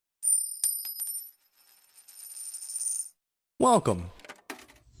Welcome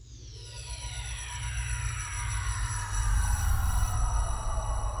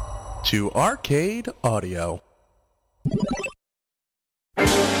to Arcade Audio.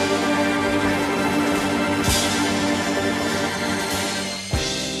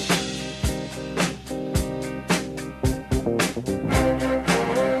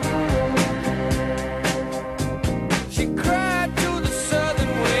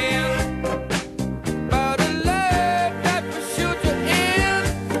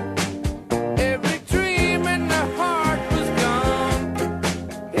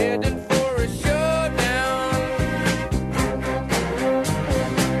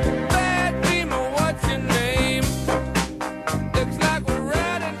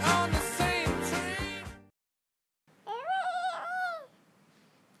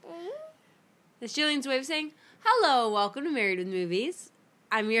 It's Jillian's way of saying, hello, welcome to Married with Movies.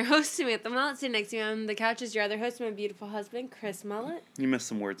 I'm your host, Samantha Mullet. Sitting next to me on the couch is your other host, my beautiful husband, Chris Mullet. You missed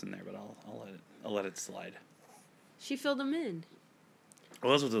some words in there, but I'll let it slide. She filled them in.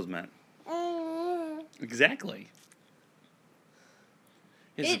 Well, that's what those meant. Exactly.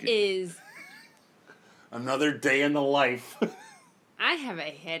 It is another day in the life. I have a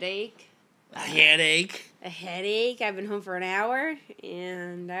headache. A headache? A headache. I've been home for an hour,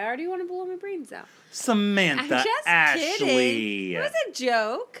 and I already want to blow my brains out. Samantha, I'm just Ashley. kidding. It was a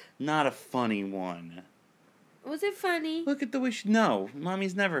joke. Not a funny one. Was it funny? Look at the way no,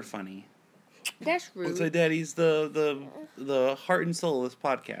 Mommy's never funny. That's rude. Looks like Daddy's the heart and soul of this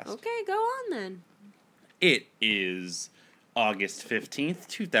podcast. Okay, go on then. It is August 15th,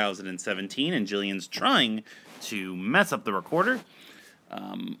 2017, and Jillian's trying to mess up the recorder.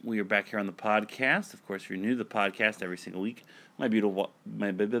 We are back here on the podcast. Of course, you're new to the podcast every single week. My beautiful,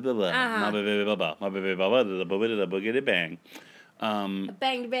 bang. Bang.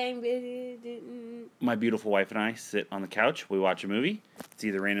 My beautiful wife and I sit on the couch. We watch a movie. It's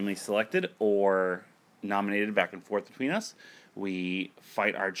either randomly selected or nominated back and forth between us. We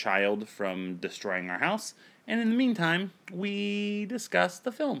fight our child from destroying our house. And in the meantime, we discuss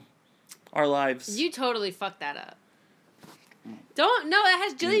the film. Our lives. You totally fucked that up. Don't. No, it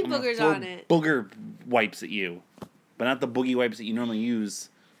has jelly boogers on it. Booger wipes at you. But not the boogie wipes that you normally use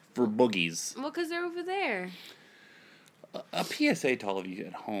for boogies. Well, because they're over there. A PSA to all of you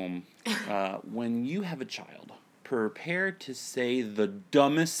at home. When you have a child, prepare to say the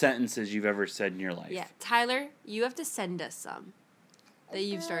dumbest sentences you've ever said in your life. Yeah. Tyler, you have to send us some that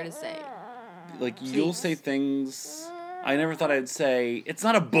you've started saying. Like, you'll say things I never thought I'd say. It's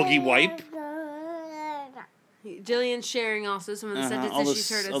not a boogie wipe. Jillian's sharing also some of the sentences she's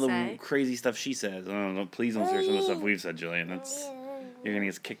heard us all say. The crazy stuff she says. Oh, please don't share some of the stuff we've said, Jillian. You're going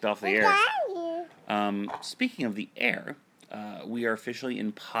to get kicked off the air. Speaking of the air, we are officially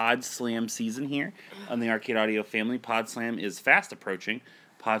in Pod Slam season here on the Arcade Audio family. Pod Slam is fast approaching.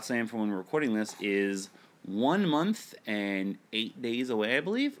 Pod Slam, from when we're recording this, is 1 month and 8 days away, I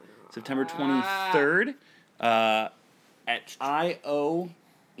believe. September 23rd at I.O.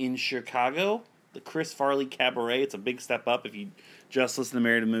 in Chicago. The Chris Farley Cabaret. It's a big step up. If you just listen to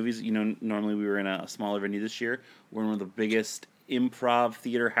Married to Movies, you know, normally we were in a smaller venue this year. We're in one of the biggest improv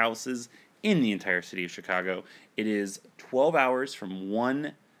theater houses in the entire city of Chicago. It is 12 hours from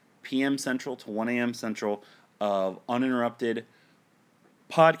 1 p.m. Central to 1 a.m. Central of uninterrupted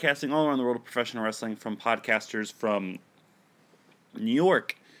podcasting all around the world of professional wrestling, from podcasters from New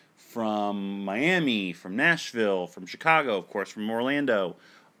York, from Miami, from Nashville, from Chicago, of course, from Orlando.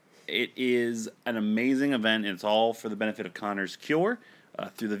 It is an amazing event, and it's all for the benefit of Connor's Cure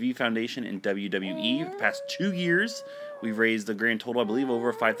through the V Foundation and WWE. The past 2 years, we've raised a grand total, I believe,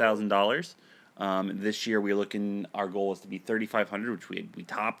 over $5,000. This year, our goal is to be $3,500, which we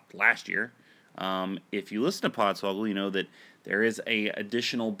topped last year. If you listen to Podswoggle, you know that there is a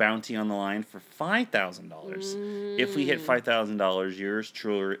additional bounty on the line for $5,000. If we hit $5,000,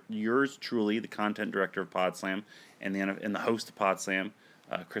 yours truly, the content director of Podslam and the host of Podslam,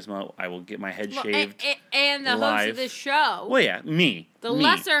 Chris Mo, I will get my head shaved and the live. host of this show. Well, yeah, me.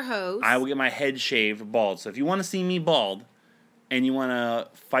 Lesser host. I will get my head shaved bald. So if you want to see me bald and you want to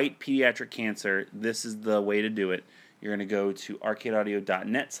fight pediatric cancer, this is the way to do it. You're going to go to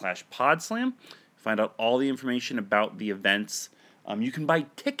arcadeaudio.net/podslam. Find out all the information about the events. You can buy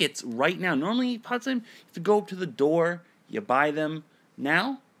tickets right now. Normally, Podslam, you have to go up to the door. You buy them.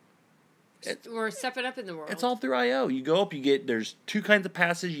 Now, we're stepping up in the world. It's all through I.O. You go up, there's two kinds of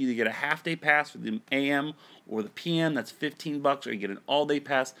passes. You either get a half-day pass for the AM or the PM. That's $15, or you get an all-day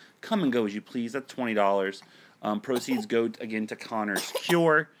pass. Come and go as you please. That's $20. Proceeds go, again, to Connor's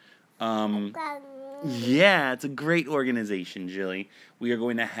Cure. Yeah, it's a great organization, Jilly. We are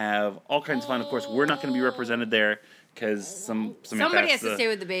going to have all kinds of fun. Of course, we're not going to be represented there. because somebody has to stay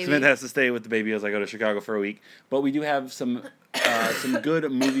with the baby. Samantha has to stay with the baby as I go to Chicago for a week. But we do have some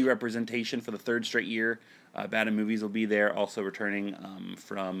good movie representation for the third straight year. Bad in Movies will be there, also returning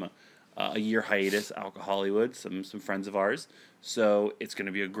from a year hiatus, Alcohol Hollywood, some friends of ours. So it's going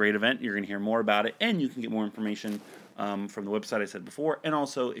to be a great event. You're going to hear more about it, and you can get more information from the website I said before. And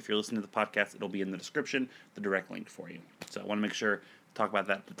also, if you're listening to the podcast, it'll be in the description, the direct link for you. So I want to make sure to talk about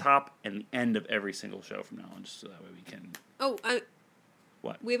that at the top and the end of every single show from now on, just so that way we can...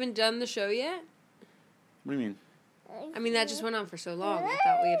 What? We haven't done the show yet? What do you mean? I mean, that just went on for so long. I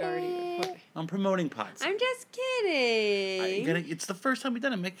thought we had already recorded. I'm promoting Pods. I'm just kidding. It's the first time we've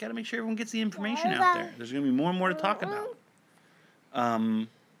done it. Gotta make sure everyone gets the information out there. There's going to be more and more to talk about.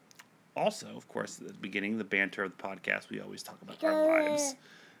 Also, of course, at the beginning, the banter of the podcast, we always talk about our lives.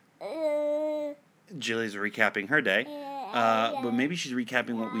 Jilly's recapping her day. But maybe she's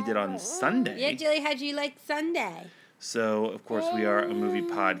recapping what we did on Sunday. Yeah, Jilly, how'd you like Sunday? So, of course, we are a movie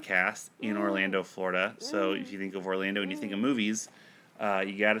podcast in Orlando, Florida. So, if you think of Orlando and you think of movies,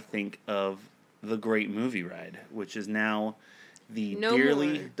 you got to think of the Great Movie Ride, which is now the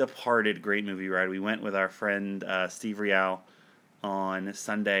dearly departed Great Movie Ride. We went with our friend Steve Rial on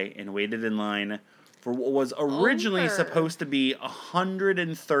Sunday and waited in line for what was originally supposed to be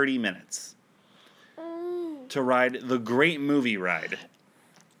 130 minutes to ride the Great Movie Ride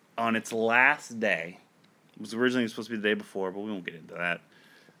on its last day. It was originally supposed to be the day before, but we won't get into that.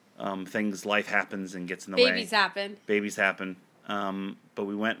 Life happens and gets in the way. Babies happen. But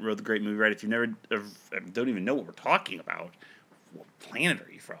we went and rode the Great Movie Ride. If you don't even know what we're talking about, what planet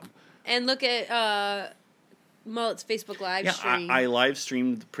are you from? And look at Mullet's Facebook live stream. I live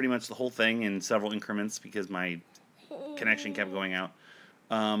streamed pretty much the whole thing in several increments because my connection kept going out.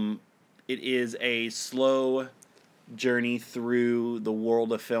 It is a slow journey through the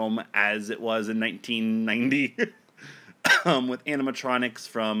world of film as it was in 1990 with animatronics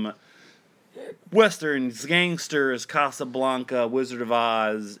from Westerns, gangsters, Casablanca, Wizard of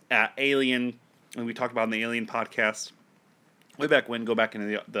Oz, Alien, and we talked about in the Alien podcast way back when. Go back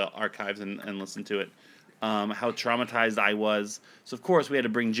into the archives and listen to it. How traumatized I was. So, of course, we had to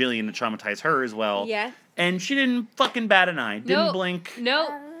bring Jillian to traumatize her as well. Yeah. And she didn't fucking bat an eye. Didn't blink. Nope.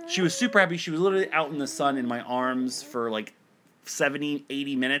 She was super happy. She was literally out in the sun in my arms for like 70,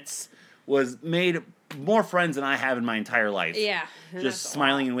 80 minutes. Made more friends than I have in my entire life. Yeah. Just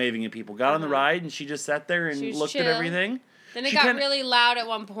smiling and waving at people. Got on the ride and she just sat there and looked at everything. Then it got really loud at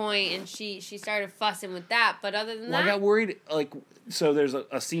one point, and she started fussing with that. But other than that, I got worried. So there's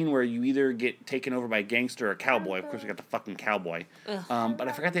a scene where you either get taken over by a gangster or a cowboy. Of course, we got the fucking cowboy. But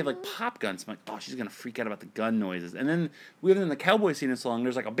I forgot they have pop guns. I'm like, oh, she's gonna freak out about the gun noises. And then we have in the cowboy scene in so long.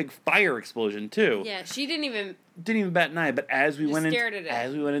 There's a big fire explosion too. Yeah, she didn't even bat an eye. But as we went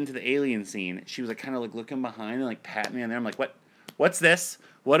into the alien scene, she was kind of looking behind and patting me on there. I'm like, what's this?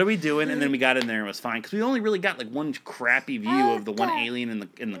 What are we doing? And then we got in there and it was fine. Because we only really got one crappy view of the one alien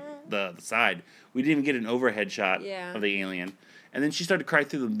in the side. We didn't even get an overhead shot of the alien. And then she started to cry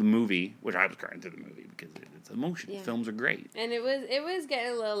through the movie, which I was crying through the movie because it's emotion. Yeah. Films are great. And it was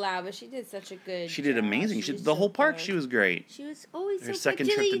getting a little loud, but she did such a good She did amazing. The whole park, she was great. She was always her second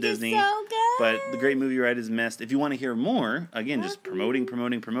trip to Disney. So good. But the Great Movie Ride is missed. If you want to hear more, again, just promoting.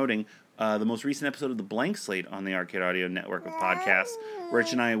 The most recent episode of The Blank Slate on the Arcade Audio Network of podcasts,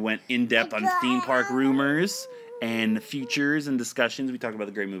 Rich and I went in depth on theme park rumors and futures and discussions. We talked about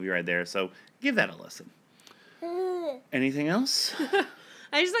the Great Movie Ride there, so give that a listen. Anything else?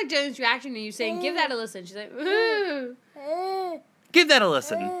 I just like Jen's reaction to you saying, give that a listen. She's like, ooh. Give that a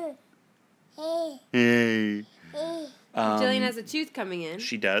listen. Hey. Jillian has a tooth coming in.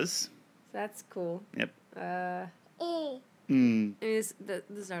 She does. That's cool. Yep. This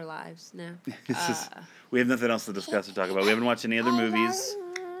is our lives now. We have nothing else to discuss or talk about. We haven't watched any other movies.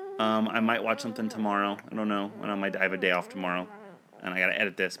 I might watch something tomorrow. I don't know. I have a day off tomorrow. And I got to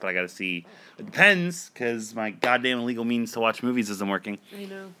edit this, but I got to see. It depends, because my goddamn illegal means to watch movies isn't working. I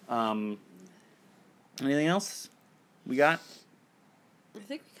know. Anything else we got? I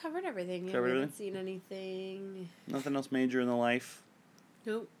think we covered everything. Yeah, we haven't seen anything. Nothing else major in the life?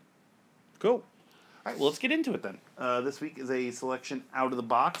 Nope. Cool. All right, well, let's get into it then. This week is a selection out of the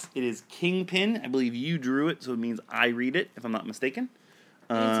box. It is Kingpin. I believe you drew it, so it means I read it, if I'm not mistaken.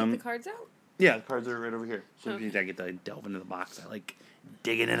 Can you take the cards out? Yeah, the cards are right over here. So I get to delve into the box. I like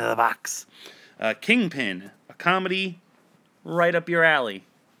digging into the box. Kingpin, a comedy right up your alley.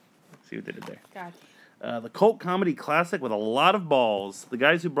 See what they did there. The cult comedy classic with a lot of balls. The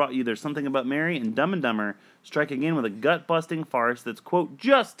guys who brought you There's Something About Mary and Dumb and Dumber strike again with a gut-busting farce that's, quote,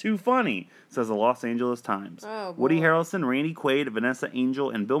 just too funny, says the Los Angeles Times. Oh, Woody boy. Harrelson, Randy Quaid, Vanessa Angel,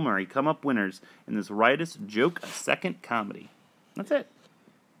 and Bill Murray come up winners in this riotous joke-a-second comedy. That's it.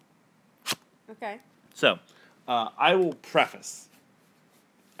 Okay. So, I will preface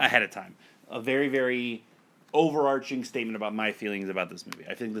ahead of time a very, very overarching statement about my feelings about this movie.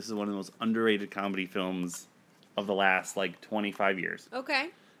 I think this is one of the most underrated comedy films of the last, 25 years. Okay.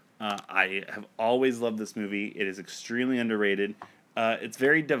 I have always loved this movie. It is extremely underrated. It's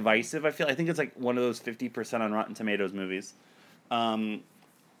very divisive, I feel. I think it's like one of those 50% on Rotten Tomatoes movies.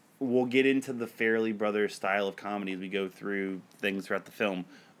 We'll get into the Farrelly Brothers style of comedy as we go through things throughout the film,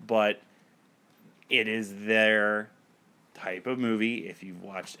 but it is their type of movie. If you've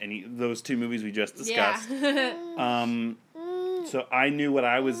watched those two movies we just discussed, Yeah. so I knew what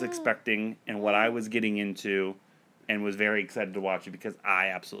I was expecting and what I was getting into, and was very excited to watch it because I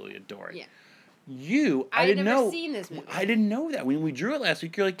absolutely adore it. Yeah. I didn't never know. seen this movie. I didn't know that when we drew it last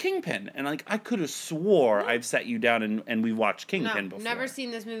week. You're like Kingpin, and I could have swore I've sat you down and we watched Kingpin before. Never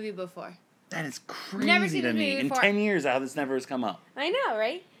seen this movie before. That is crazy Never seen to this me. movie In before. 10 years, how this never has come up. I know,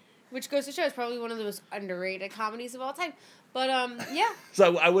 right? Which goes to show it's probably one of the most underrated comedies of all time. But yeah,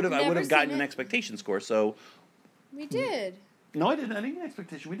 So I would have Never gotten seen an it. expectation score. So we did. no, I didn't. I didn't get an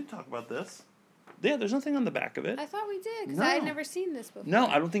expectation. We did talk about this. Yeah, there's nothing on the back of it. I thought we did because No. I had never seen this before. No,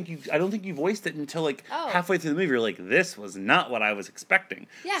 I don't think you voiced it until Oh. halfway through the movie. You're like, this was not what I was expecting.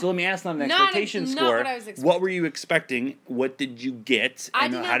 Yeah. So let me ask on an Not expectation not score. what I was expecting. What were you expecting? What did you get? I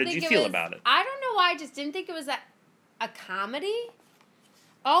And did not how did think you it feel was- about it? I don't know why. I just didn't think it was a comedy.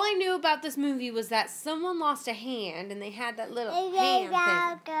 All I knew about this movie was that someone lost a hand and they had that little hand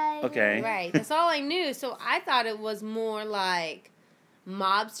thing. Okay. Right. That's all I knew. So I thought it was more like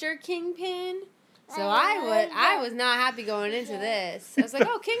Mobster Kingpin. So I was not happy going into this. I was like,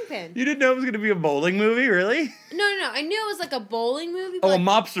 oh, Kingpin. You didn't know it was going to be a bowling movie, really? No. I knew it was like a bowling movie. Oh, But a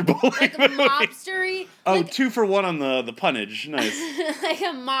mobster bowling like a movie. mobstery. Oh, like, 2 for 1 on the punnage. Nice. like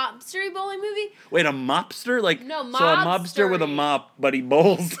a mobstery bowling movie. Wait, a mobster? No, So a mobster with a mobstery. mop, but he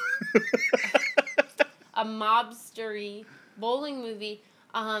bowls. A mobstery bowling movie.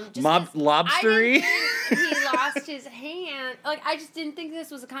 Just Lobstery? I didn't think he lost his hand. Like, I just didn't think this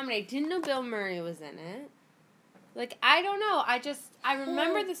was a comedy. I didn't know Bill Murray was in it. Like, I don't know. I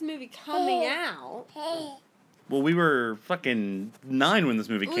remember this movie coming out. Well, we were fucking 9 when this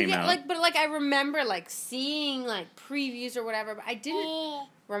movie Well, came yeah, out. but I remember, seeing, previews or whatever, but I didn't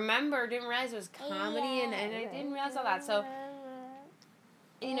realize it was comedy, and I didn't realize all that. So,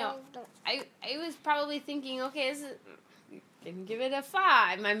 I was probably thinking, okay, this is... Didn't give it a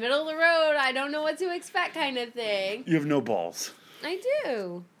 5. My middle of the road, I don't know what to expect kind of thing. You have no balls. I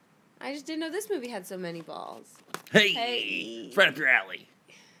do. I just didn't know this movie had so many balls. Hey! Hey. It's right up your alley.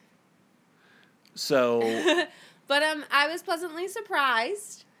 So, But I was pleasantly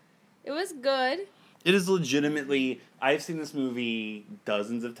surprised. It was good. it is legitimately... I've seen this movie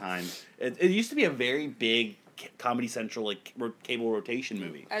dozens of times. It used to be a very big Comedy Central, cable rotation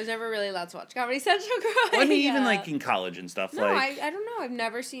movie. I was never really allowed to watch Comedy Central growing Well, I mean, even, up. in college and stuff. No, I don't know. I've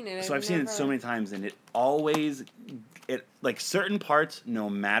never seen it. So I've seen it so many times, and it always, certain parts,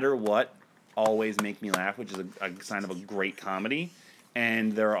 no matter what, always make me laugh, which is a sign of a great comedy.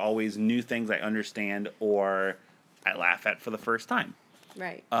 And there are always new things I understand or I laugh at for the first time.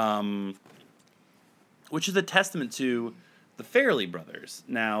 Right. Which is a testament to the Farrelly Brothers.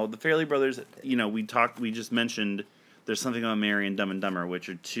 Now, the Farrelly Brothers, we just mentioned There's Something About Mary and Dumb and Dumber, which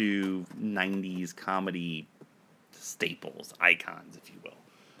are 2 90s comedy staples, icons, if you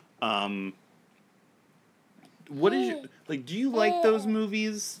will. What is your, do you like those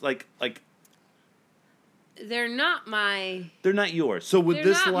movies? They're not my... They're not yours. So would They're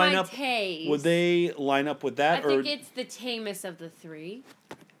this not line my up? taste. Would they line up with that? I think it's the tamest of the 3.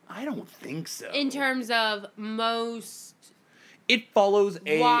 I don't think so. In terms of most it follows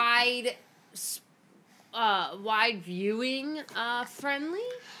a wide viewing friendly.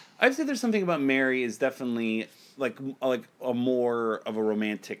 I'd say There's Something About Mary is definitely like a more of a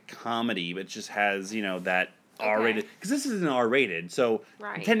romantic comedy, but just has that R-rated, because this is an R-rated. So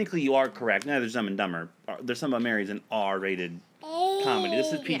Right. technically, you are correct. Now, There's Dumb and Dumber. There's Something About Mary is an R-rated comedy.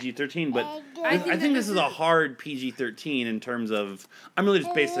 This is PG-13, but I think this is a hard PG-13 in terms of... I'm really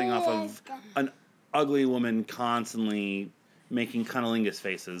just basing off of an ugly woman constantly making cunnilingus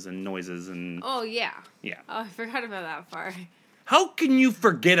faces and noises and... Oh, yeah. Yeah. Oh, I forgot about that part. How can you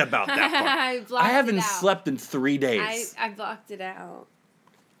forget about that part? I blocked I haven't it out. slept in 3 days. I blocked it out.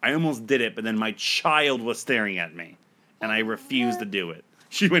 I almost did it, but then my child was staring at me, and I refused to do it.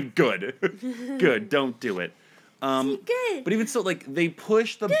 She went, good. Good, don't do it. Good. But even so, like, they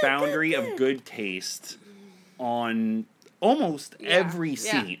push the boundary of good taste on almost every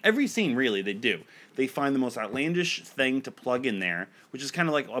scene. Yeah. Every scene, really, they do. They find the most outlandish thing to plug in there, which is kind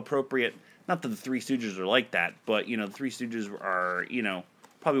of like appropriate. Not that the Three Stooges are like that, but, you know, the Three Stooges are, you know,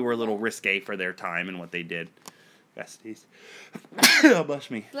 probably were a little risque for their time and what they did. Gotta sneeze. Oh, bless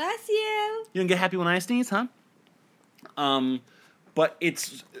me. Bless you. You don't get happy when I sneeze, huh? But it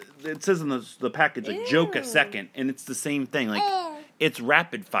says in the package, like, joke a second, and it's the same thing. Like, it's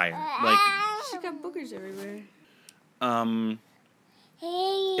rapid fire. Like, She got boogers everywhere.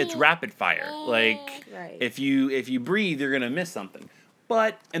 it's rapid fire. Like, Right. if you breathe, you're gonna miss something.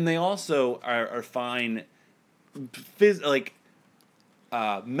 But, and they also are fine,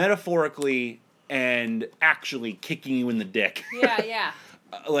 metaphorically and actually kicking you in the dick. Yeah.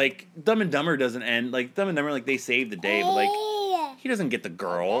 Like, Dumb and Dumber doesn't end. Like, Dumb and Dumber, like, they save the day, but, like, he doesn't get the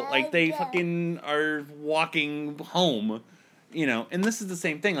girl. Like, they fucking are walking home, you know. And this is the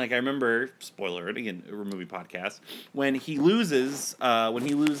same thing. Like, I remember, spoiler alert, again, we're a movie podcast, when he loses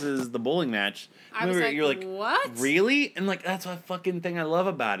the bowling match, I was like, you're like, what? Really? And, like, that's what fucking thing I love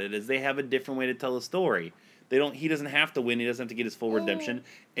about it, is they have a different way to tell a story. He doesn't have to win. He doesn't have to get his full redemption.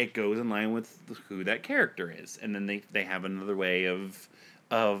 It goes in line with who that character is. And then they have another way of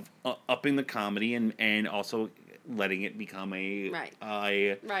upping the comedy and also letting it become a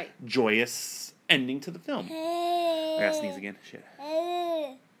joyous ending to the film. I gotta sneeze again. Shit.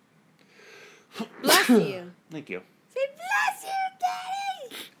 Bless you. Thank you. Say bless you,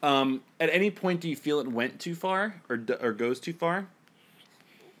 Daddy. At any point, do you feel it went too far or goes too far?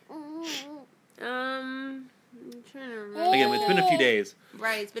 I'm trying to remember. Again, it's been a few days.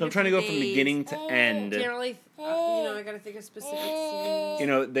 Right. It's been So I'm trying to go from beginning to end. Generally, I gotta think of specific scenes. You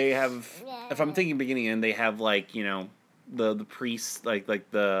know, they have. If I'm thinking beginning and end, they have like, you know, the priests, like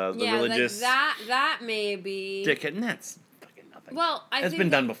the religious. Like that may be. Dickhead, and that's fucking nothing. Well, it's been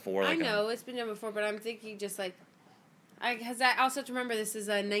done before. I know it's been done before, but I'm thinking just like, because I also have to remember this is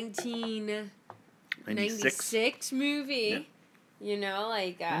a 1996 movie. Yeah. You know,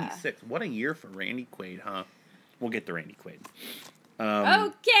 like 96. What a year for Randy Quaid, huh? We'll get to Randy Quaid.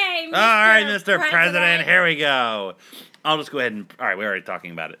 Okay, Mr. All right, Mr. President, here we go. I'll just go ahead and... All right, we're already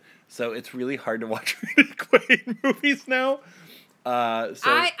talking about it. So it's really hard to watch Randy Quaid movies now.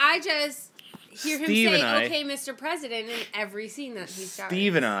 I just hear him Steve say, and I- okay, Mr. President, in every scene that he stars.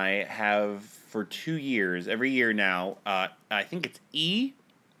 Steve and I have, for 2 years, every year now, I think it's E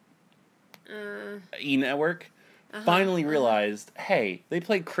Network, finally realized, hey, they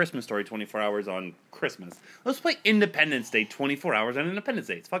played Christmas Story 24 hours on Christmas. Let's play Independence Day 24 hours on Independence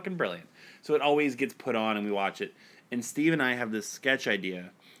Day. It's fucking brilliant. So it always gets put on and we watch it. And Steve and I have this sketch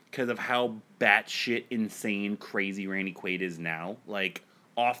idea because of how batshit insane, crazy Randy Quaid is now. Like,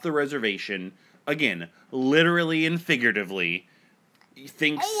 off the reservation, again, literally and figuratively, he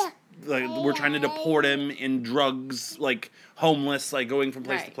thinks... Like, we're trying to deport him in drugs, like homeless, like going from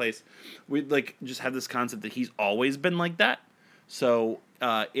place to place. We like just have this concept that he's always been like that. So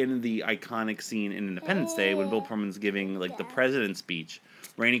in the iconic scene in Independence Day when Bill Pullman's giving like the president's speech,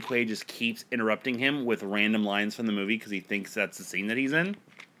 Randy Quaid just keeps interrupting him with random lines from the movie because he thinks that's the scene that he's in.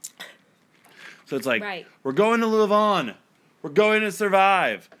 So it's like, we're going to live on. We're going to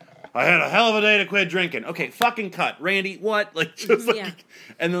survive. I had a hell of a day to quit drinking. Okay, fucking cut. Randy, what? Like, just like...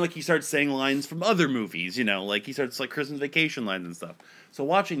 And then, like, he starts saying lines from other movies, you know? Like, he starts, like, Christmas Vacation lines and stuff. So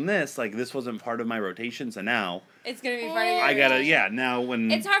watching this, like, this wasn't part of my rotation, so now... It's gonna be part of your I gotta, rotation. now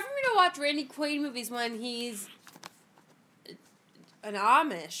when... It's hard for me to watch Randy Quaid movies when he's an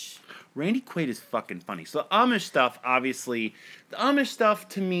Amish. Randy Quaid is fucking funny. So the Amish stuff, obviously... The Amish stuff,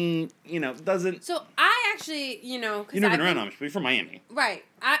 to me, you know, doesn't... So I actually, you know... You've never been around Amish, but you're from Miami. Right.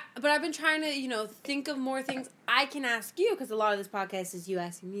 But I've been trying to, you know, think of more things I can ask you, because a lot of this podcast is you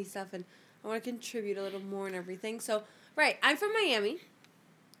asking me stuff, and I want to contribute a little more and everything. So, right, I'm from Miami.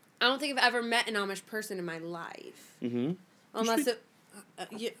 I don't think I've ever met an Amish person in my life. Mm-hmm. Unless it...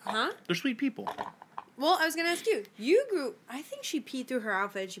 huh? They're sweet people. Well, I was going to ask you. You grew... I think she peed through her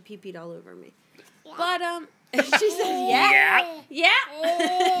outfit, and she pee-peed all over me. Yeah. But, she said, yeah.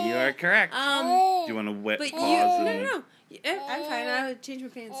 Yeah. You are correct. Do you want to pause? No. I'm fine. I would change my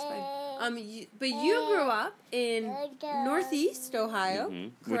pants. It's fine. But you grew up in Northeast Ohio,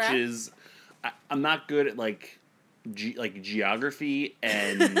 which is, I'm not good at like geography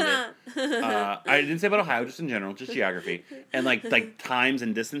and I didn't say about Ohio, just in general, just geography and like times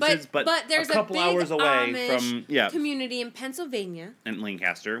and distances. But there's a couple hours away Amish from community in Pennsylvania and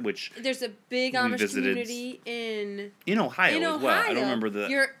Lancaster, which there's a big Amish community in Ohio as well. I don't remember the.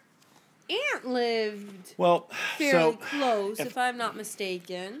 You're aunt lived Well, fairly so close, if I'm not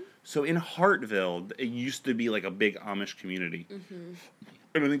mistaken. So in Hartville, it used to be like a big Amish community. Mm-hmm.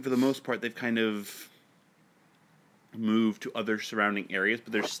 And I think for the most part, they've kind of moved to other surrounding areas,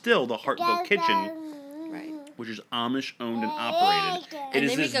 but there's still the Hartville Kitchen, Right. which is Amish owned and operated. And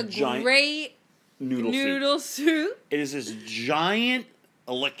they make a great noodle soup. It is this giant,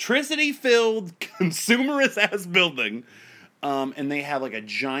 electricity-filled, consumerist-ass building. And they have like a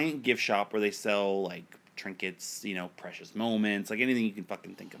giant gift shop where they sell like trinkets, precious moments, like anything you can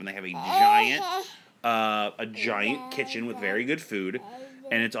fucking think of. And they have a giant kitchen with very good food,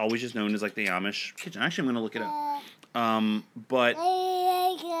 and it's always just known as like the Amish kitchen. Actually, I'm gonna look it up. But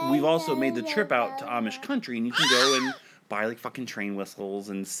we've also made the trip out to Amish country, and you can go and buy like fucking train whistles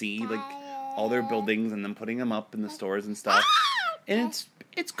and see like all their buildings and then putting them up in the stores and stuff. And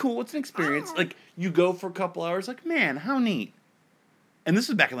it's cool. It's an experience. Like you go for a couple hours, like man, how neat. And this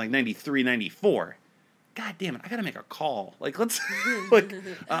was back in like 93, 94. God damn it! I gotta make a call. Like let's like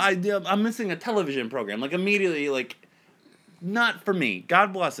I'm missing a television program. Like immediately, like not for me.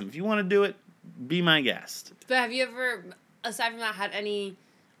 God bless him. If you want to do it, be my guest. But have you ever, aside from that, had any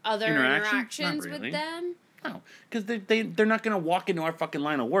other interactions really. with them? No, because they're not gonna walk into our fucking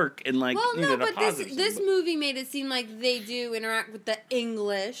line of work and like. Well, no, but deposit this movie made it seem like they do interact with the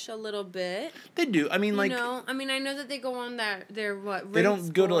English a little bit. They do. I mean, like. I know that they go on their what? They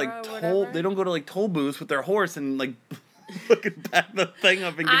don't go to like toll. They don't go to like toll booths with their horse and like looking back the thing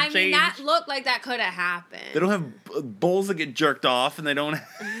up and get change. That looked like that could have happened. They don't have bulls that get jerked off, and they don't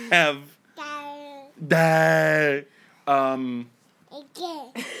have.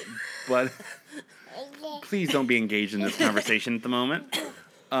 But please don't be engaged in this conversation at the moment.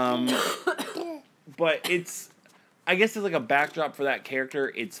 But I guess it's like a backdrop for that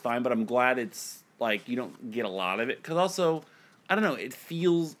character. It's fine, but I'm glad it's like you don't get a lot of it because also I don't know. I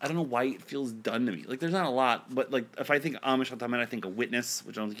don't know why it feels done to me. Like there's not a lot, but like if I think Amish, I think of Witness,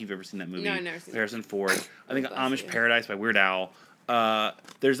 which I don't think you've ever seen that movie. No, I've never seen Harrison Ford. I think of Amish Paradise by Weird Al.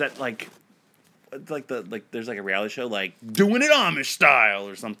 There's that there's like a reality show like Doing It Amish Style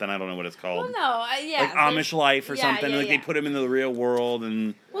or something. I don't know what it's called. Well, no, like Amish Life or something. Like they put them in the real world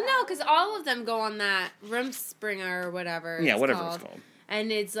and. Well, no, because all of them go on that Rumspringer or whatever. Yeah, whatever it's called. And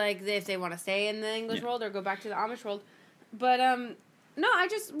it's like if they want to stay in the English world or go back to the Amish world. But no, I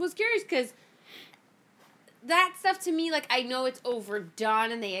just was curious because that stuff to me, like I know it's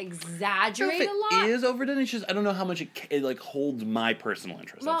overdone and they exaggerate a lot. It is overdone. It's just I don't know how much it like holds my personal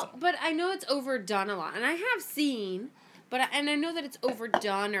interest. Well, but I know it's overdone a lot, and I have seen, and I know that it's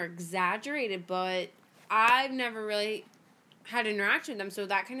overdone or exaggerated, but I've never really had interaction with them, so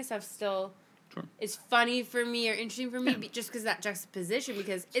that kind of stuff still is funny for me or interesting for me, just because that juxtaposition,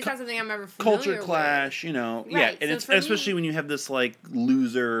 because it's not something I'm ever familiar with. Culture clash, Right. Yeah, and it's especially when you have this like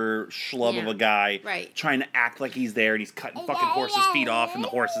loser schlub of a guy trying to act like he's there, and he's cutting fucking horses' feet off, and the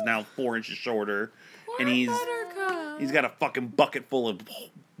horse is now 4 inches shorter, and he's got a fucking bucket full of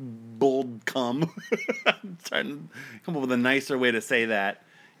bull cum. I'm trying to come up with a nicer way to say that,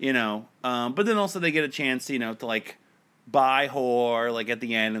 but then also they get a chance, to like. Buy whore like at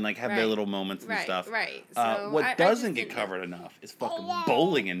the end and like have their little moments and stuff. Right. So what doesn't get covered enough is fucking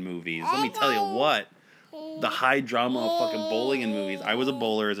bowling in movies. Let me tell you what, the high drama of fucking bowling in movies. I was a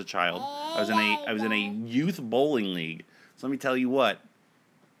bowler as a child. I was in a youth bowling league. So let me tell you what,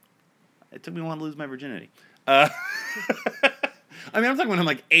 it took me a while to lose my virginity. I'm talking when I'm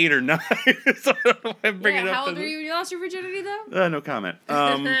like 8 or 9. So I don't know why I'm bringing it up. How old were you when you lost your virginity though? No comment.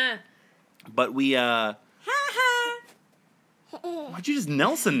 But we why'd you just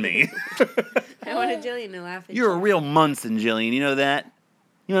Nelson me? I wanted Jillian to laugh at you. You're a real Munson, Jillian. You know that?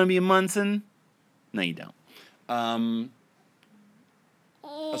 You want to be a Munson? No, you don't.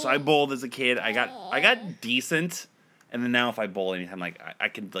 So I bowled as a kid. I got decent, and then now if I bowl anytime, like I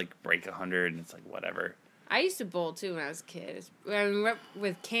could like break 100, and it's like whatever. I used to bowl too when I was a kid. I mean,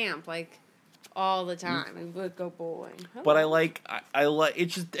 with camp like all the time. We would go bowling. But I like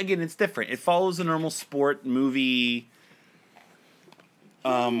it's just again it's different. It follows a normal sport movie.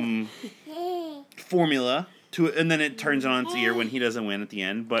 Formula and then it turns on its ear when he doesn't win at the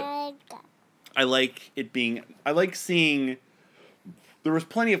end. But I like seeing there was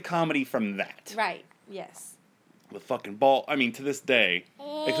plenty of comedy from that. Right. Yes. The fucking ball. I mean, to this day,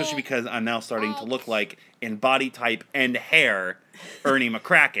 especially because I'm now starting to look like in body type and hair, Ernie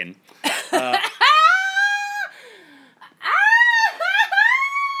McCracken.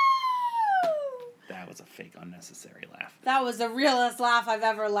 That was a fake, unnecessary laugh. That was the realest laugh I've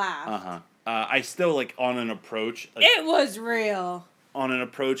ever laughed. I still, like, on an approach... Like, it was real. On an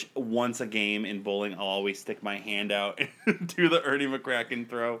approach, once a game in bowling, I'll always stick my hand out and do the Ernie McCracken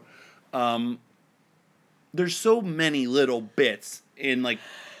throw. there's so many little bits in like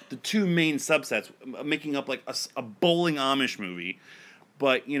the two main subsets making up like a bowling Amish movie,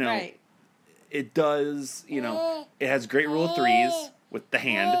 but you know, Right. it does. You know, it has great rule of threes with the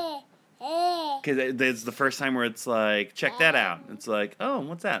hand. Because it's the first time where it's like, check that out. It's like, oh,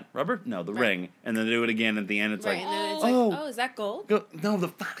 what's that? Rubber? No, the ring. And then they do it again at the end. It's Right, like, and then it's oh, like, oh, is that gold? no, the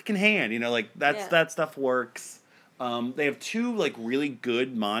fucking hand. You know, like that stuff works. They have two like really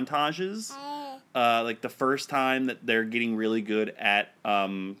good montages. Like the first time that they're getting really good at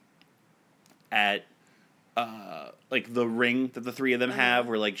like the ring that the three of them have,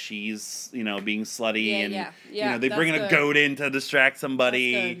 where like she's being slutty and they bring in a goat in to distract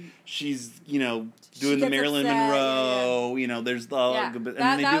somebody. She's doing the Marilyn Monroe. There's the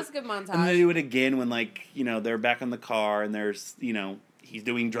that was a good montage. And they do it again when they're back on the car and there's he's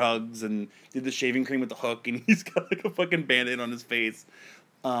doing drugs and did the shaving cream with the hook and he's got like a fucking Band-Aid on his face.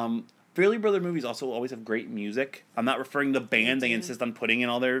 Fairly Brother movies also always have great music. I'm not referring to the band they insist on putting in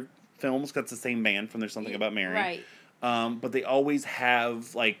all their films because it's the same band from There's Something About Mary. Right. But they always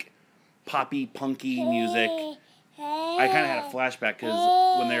have like poppy, punky music. I kind of had a flashback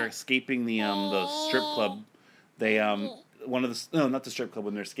because when they're escaping the strip club, they not the strip club,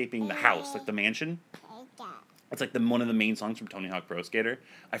 when they're escaping the house, like the mansion. It's like one of the main songs from Tony Hawk Pro Skater.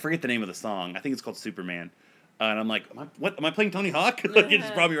 I forget the name of the song. I think it's called Superman. And I'm like, am I playing Tony Hawk? Like,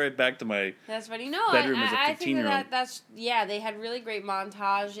 it's probably right back to my that's funny. bedroom as a 15-year-old. I think that's they had really great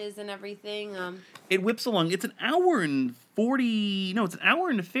montages and everything. It whips along. It's an hour and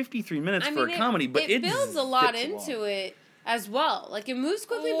 53 minutes for a comedy, but it builds a lot into it as well. Like, it moves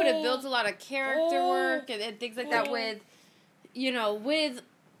quickly, but it builds a lot of character work and things like that with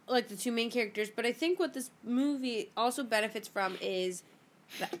like the two main characters. But I think what this movie also benefits from is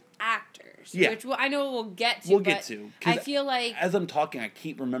the actors, which I know we'll get to. We'll get to. I feel like as I'm talking, I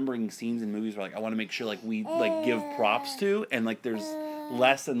keep remembering scenes in movies where like I want to make sure like we like give props to, and like there's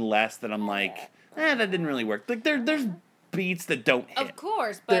less and less that I'm like, that didn't really work. Like there's beats that don't hit. Of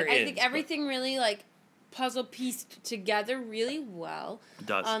course, but I think everything really like puzzle pieced together really well. It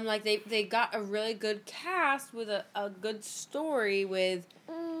does. Like they got a really good cast with a good story with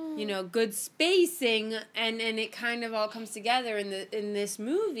good spacing, and it kind of all comes together in this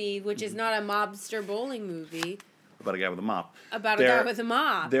movie, which is not a mobster bowling movie. About a guy with a mop. About a guy with a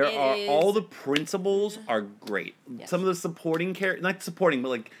mop. All the principals are great. Yes. Some of the supporting not supporting, but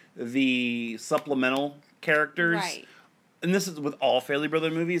like the supplemental characters. Right. And this is with all Fairly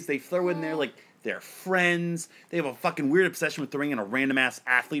Brother movies, they throw in there like they're friends. They have a fucking weird obsession with throwing in a random-ass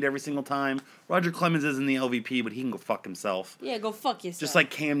athlete every single time. Roger Clemens is in the LVP, but he can go fuck himself. Yeah, go fuck yourself. Just like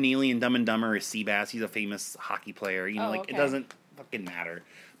Cam Neely in Dumb and Dumber is Seabass. He's a famous hockey player. It doesn't fucking matter.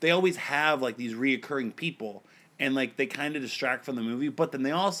 They always have, like, these reoccurring people, and, like, they kind of distract from the movie, but then they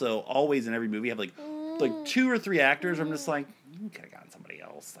also, always in every movie, have, like 2 or 3 actors where I'm just like, you could have gotten somebody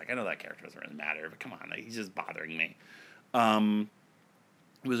else. Like, I know that character doesn't really matter, but come on, like, he's just bothering me.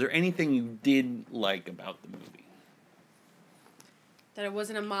 Was there anything you did like about the movie? That it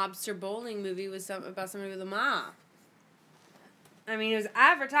wasn't a mobster bowling movie. It was about somebody with a mop. I mean, it was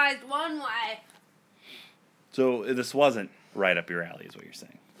advertised one way. So this wasn't right up your alley, is what you're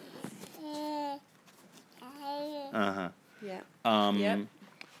saying. Uh-huh. Yeah. Yep.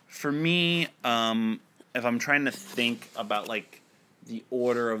 For me, if I'm trying to think about, like, the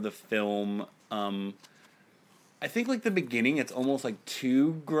order of the film, I think, like, the beginning, it's almost, like,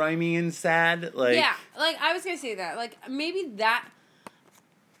 too grimy and sad. Like, yeah, like, I was going to say that. Like, maybe that...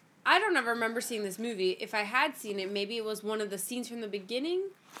 I don't ever remember seeing this movie. If I had seen it, maybe it was one of the scenes from the beginning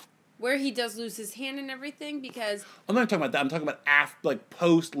where he does lose his hand and everything, because... I'm not talking about that. I'm talking about,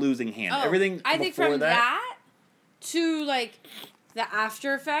 post-losing hand. Everything I think from that to, like, the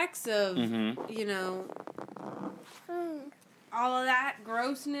after effects of, all of that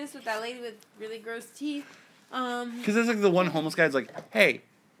grossness with that lady with really gross teeth. Because there's like the one homeless guy's like, hey,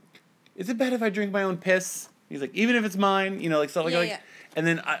 is it bad if I drink my own piss? He's like, even if it's mine, like stuff like that. Yeah. And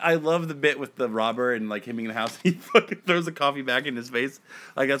then I love the bit with the robber and like him being in the house. He fucking throws a coffee back in his face.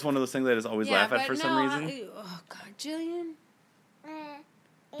 Like that's one of those things that I just always laugh at for some reason. Oh God, Jillian.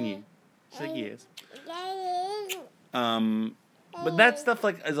 Yeah, she's like yes. But that stuff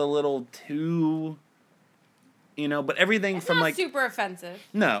like is a little too. But everything it's from not like super offensive.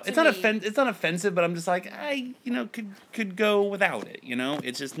 No, it's not It's not offensive, but I'm just like I, could go without it.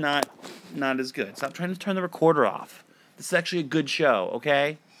 It's just not as good. Stop trying to turn the recorder off. This is actually a good show,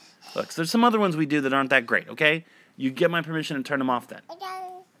 okay? Look, so there's some other ones we do that aren't that great, okay? You get my permission to turn them off then.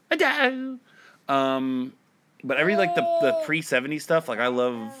 I do. But every like the pre-70s stuff, like I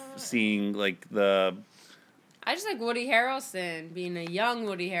love seeing like the I just like Woody Harrelson being a young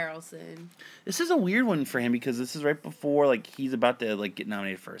Woody Harrelson. This is a weird one for him because this is right before like he's about to like get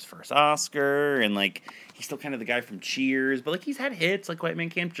nominated for his first Oscar, and like he's still kind of the guy from Cheers, but like he's had hits like White Man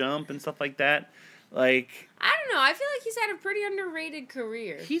Can't Jump and stuff like that. Like, I don't know. I feel like he's had a pretty underrated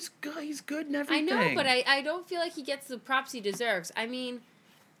career. he's good. He's good in everything. I know, but I don't feel like he gets the props he deserves. I mean,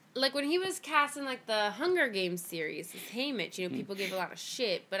 like when he was cast in like the Hunger Games series as Haymitch, you know, people gave a lot of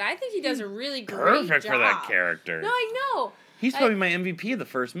shit, but I think he does a really great Perfect job. for that character. No, I know. He's probably my MVP of the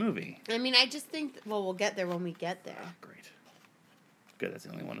first movie. I mean, I just think, well, we'll get there when we get there. Great. Good. That's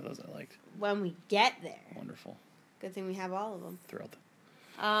the only one of those I liked. When we get there. Wonderful. Good thing we have all of them. Thrilled.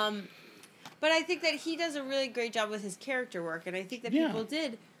 But I think that he does a really great job with his character work, and I think that people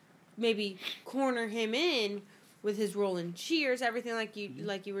did maybe corner him in with his role in Cheers, everything like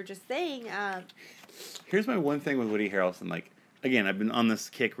you were just saying. Here's my one thing with Woody Harrelson. Like, again, I've been on this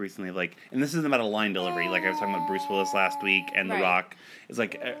kick recently. Like, and this isn't about a line delivery. Like I was talking about Bruce Willis last week and The Rock. It's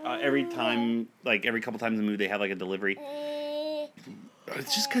like every time, like every couple times in the movie, they have like a delivery.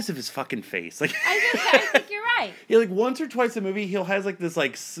 It's just because of his fucking face. Like I think you're right. Yeah, like once or twice a movie, he'll has like this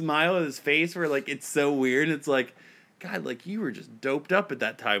like smile on his face where like it's so weird. And it's like, God, like you were just doped up at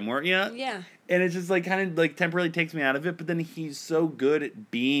that time, weren't you? Yeah. And it just like kind of like temporarily takes me out of it. But then he's so good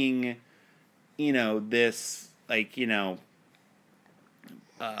at being, you know, this like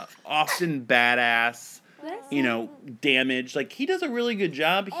often badass, you know, damaged. Like he does a really good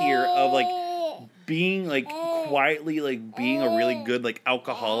job here of like being like quietly like being a really good like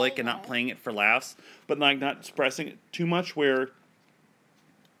alcoholic and not playing it for laughs, but like not expressing it too much where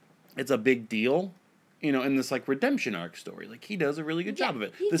it's a big deal, you know, in this like redemption arc story. Like he does a really good job of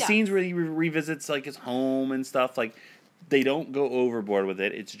it. The scenes where he revisits like his home and stuff, like they don't go overboard with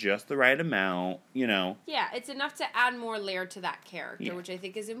it. It's just the right amount, you know. Yeah, it's enough to add more layer to that character, which I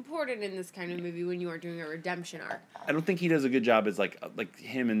think is important in this kind of movie when you are doing a redemption arc. I don't think he does a good job as like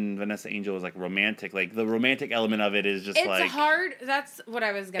him and Vanessa Angel is like romantic. Like the romantic element of it is just like it's hard. That's what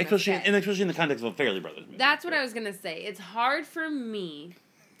I was gonna say. And especially in the context of a Farrelly Brothers movie. That's what I was gonna say. It's hard for me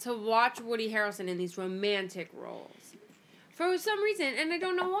to watch Woody Harrelson in these romantic roles for some reason, and I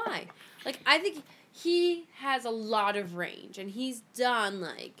don't know why. Like I think he has a lot of range, and he's done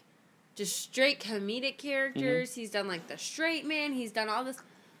like just straight comedic characters. Mm-hmm. He's done like the straight man. He's done all this,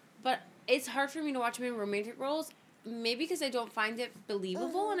 but it's hard for me to watch him in romantic roles. Maybe because I don't find it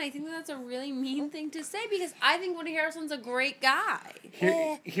believable, and I think that's a really mean thing to say because I think Woody Harrelson's a great guy.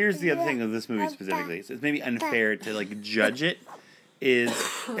 Here's the other thing of this movie specifically. It's maybe unfair to like judge it. Is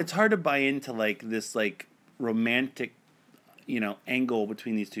it's hard to buy into like this like romantic, you know, angle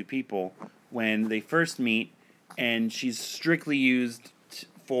between these two people when they first meet, and she's strictly used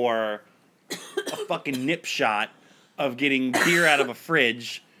for a fucking nip shot of getting beer out of a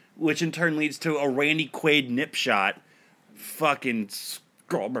fridge, which in turn leads to a Randy Quaid nip shot. Fucking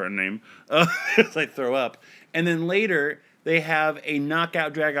Scrolburn name. As I throw up. And then later, they have a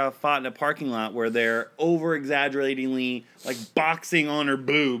knockout, drag-out fight in a parking lot where they're over-exaggeratingly, like, boxing on her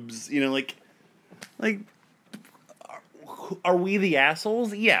boobs. You know, like... Are we the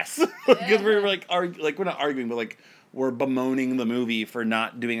assholes? Yes. Because we're, like, we're not arguing, but, like, we're bemoaning the movie for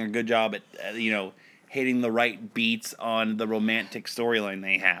not doing a good job at, you know, hitting the right beats on the romantic storyline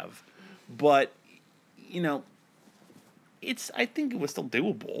they have. But, you know, I think it was still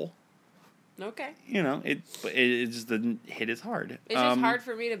doable. Okay. You know, it just didn't hit as hard. It's just hard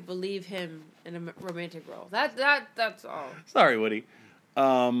for me to believe him in a romantic role. That's all. Sorry, Woody.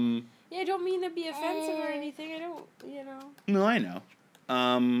 Yeah, I don't mean to be offensive or anything. I don't, you know. No, I know.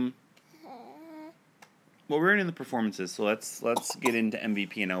 Well, we're in the performances, so let's get into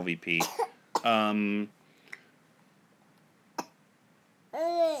MVP and LVP.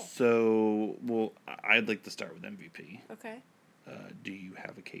 So, well, I'd like to start with MVP. Okay. Do you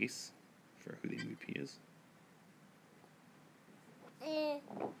have a case for who the MVP is?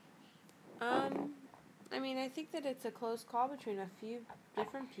 I mean, I think that it's a close call between a few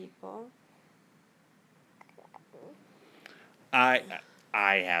different people. I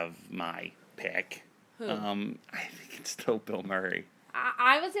have my pick. Who? I think it's still Bill Murray.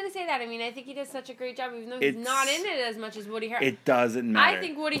 I was going to say that. I mean, I think he does such a great job, even though he's not in it as much as Woody Harrelson. It doesn't matter. I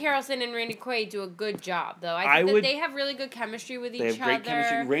think Woody Harrelson and Randy Quaid do a good job, though. I think that they have really good chemistry with each other. They have great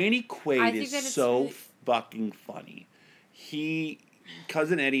chemistry. Randy Quaid is so fucking funny.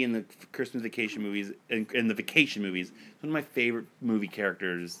 Cousin Eddie in the Christmas Vacation movies, in the Vacation movies, is one of my favorite movie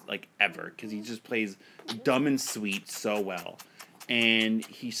characters, like, ever. Because he just plays dumb and sweet so well. And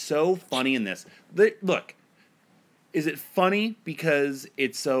he's so funny in this. Look. Is it funny because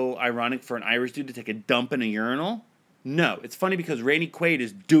it's so ironic for an Irish dude to take a dump in a urinal? No, it's funny because Randy Quaid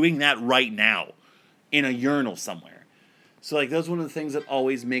is doing that right now. in a urinal somewhere. So, like, that's one of the things that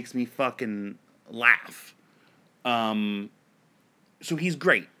always makes me fucking laugh. So he's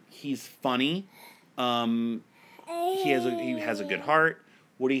great. He's funny. He has a good heart.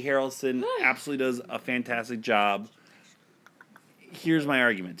 Woody Harrelson absolutely does a fantastic job. Here's my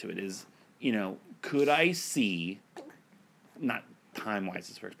argument to it is, could I see, not time-wise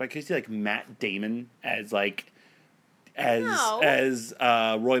this works, but could I see, like, Matt Damon as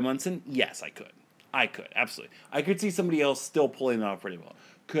Roy Munson? Yes, I could. Absolutely. I could see somebody else still pulling it off pretty well.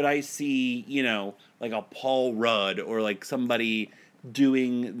 Could I see, like a Paul Rudd or like somebody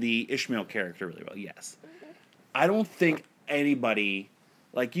doing the Ishmael character really well? Yes. I don't think anybody,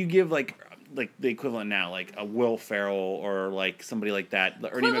 like you give like the equivalent now, like a Will Ferrell or like somebody like that,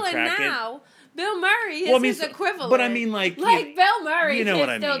 Ernie McCracken. Now, Bill Murray is his equivalent. But I mean, like Bill Murray, you know what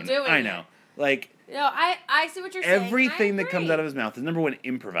I still mean? doing I know, like I see what you're saying. Everything that comes out of his mouth is, number one,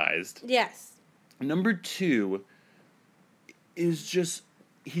 improvised. Yes. Number two is just,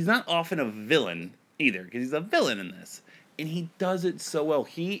 he's not often a villain either, because he's a villain in this. And he does it so well.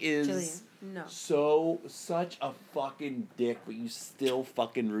 He is such a fucking dick, but you still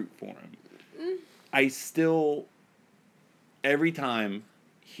fucking root for him. I still, every time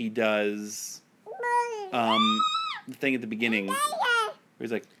he does the thing at the beginning where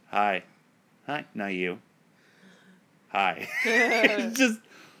he's like, hi, not you, hi. It's just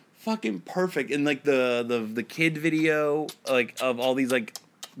fucking perfect. And like the kid video, like of all these like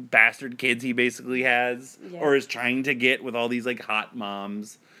bastard kids he basically has or is trying to get with all these like hot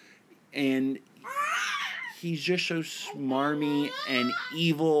moms, and he's just so smarmy and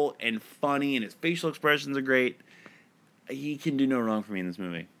evil and funny, and his facial expressions are great. He can do no wrong for me in this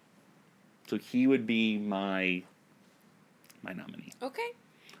movie, so he would be my nominee.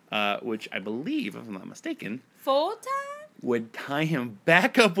 Okay. Which I believe, if I'm not mistaken, Full time would tie him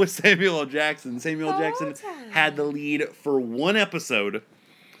back up with Samuel L. Jackson. Samuel L. Jackson had the lead for one episode.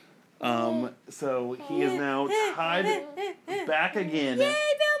 So he is now tied back again. Yay,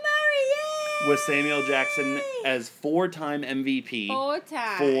 Bill Murray! Yay! With Samuel Jackson as 4-time MVP.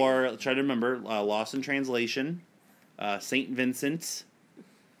 4-time. For, try to remember, Lost in Translation, St. Vincent,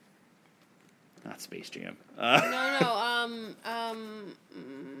 not Space Jam.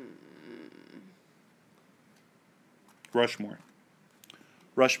 Rushmore.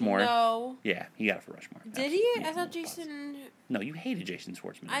 No. Yeah, he got it for Rushmore. Did he? I thought Jason... No, you hated Jason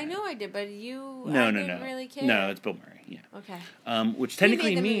Schwartzman. I know I did, but you... No. didn't really care. No, it's Bill Murray, yeah. Okay. Which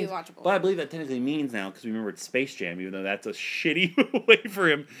technically made the means... movie watchable. Well, I believe that technically means now, because remember it's Space Jam, even though that's a shitty way for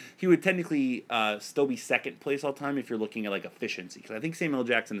him, he would technically still be second place all time if you're looking at, like, efficiency. Because I think Samuel L.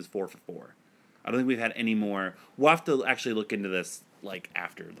 Jackson is 4 for 4. I don't think we've had any more... We'll have to actually look into this, like,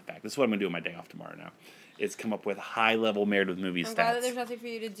 after the fact. This is what I'm going to do on my day off tomorrow now. Is come up with high-level Married with Movies stats. I'm glad that there's nothing for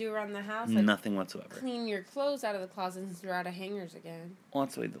you to do around the house. Like nothing whatsoever. Clean your clothes out of the closet since they're out of hangers again. Well,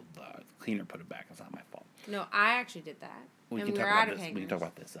 that's the way the cleaner put it back. It's not my fault. No, I actually did that. We and can we're talk out about of this. hangers. We can talk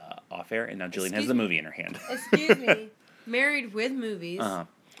about this off air. And now Jillian has Excuse the me. movie in her hand. Excuse me. Married with Movies. Uh-huh.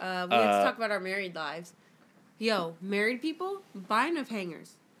 Let's talk about our married lives. Yo, married people, buy enough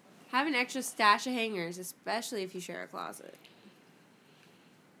hangers. Have an extra stash of hangers, especially if you share a closet.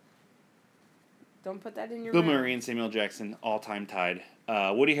 Don't put that in your Bill mouth. Murray and Samuel L. Jackson, all-time tied.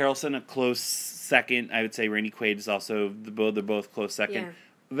 Woody Harrelson, a close second. I would say Randy Quaid is also, they're both close second. Yeah.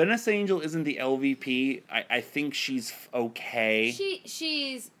 Vanessa Angel isn't the LVP. I think she's okay.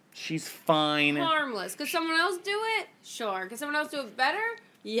 She's fine. Harmless. Could someone else do it? Sure. Could someone else do it better?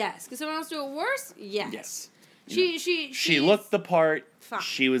 Yes. Could someone else do it worse? Yes. She looked the part. Fine.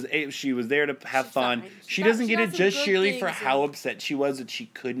 She was there to have fun. Fine. She doesn't she get got it some just good sheerly for things how in- upset she was that she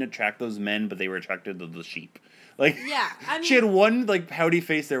couldn't attract those men, but they were attracted to the sheep. Like, Yeah, I mean, she had one like pouty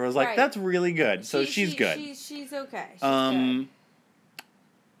face there. Where I was like, Right. that's really good. So she's good. She's okay. She's Um, good.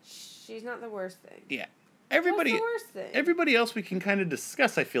 She's not the worst thing. yeah. What's Everybody, the worst thing? everybody else we can kind of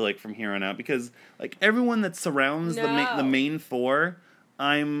discuss. I feel like from here on out, because like everyone that surrounds the No. main four,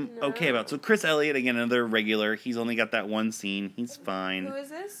 I'm okay No. about. So Chris Elliott, again, another regular. He's only got that one scene. He's fine. Who is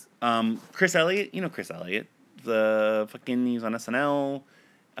this? Chris Elliott, you know Chris Elliott, he's on SNL.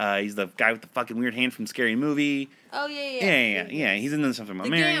 He's the guy with the fucking weird hand from Scary Movie. Oh yeah. Yeah. He's in something about The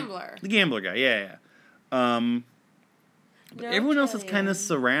Mary. gambler. The gambler guy. Yeah. But everyone else is kind of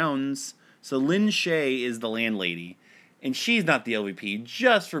surrounds. So Lynn Shay is the landlady, and she's not the LVP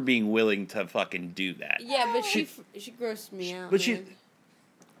just for being willing to fucking do that. Yeah, but she grossed me out. But man.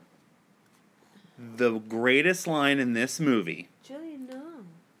 the greatest line in this movie Jillian, no.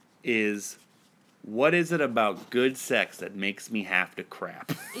 is, "What is it about good sex that makes me have to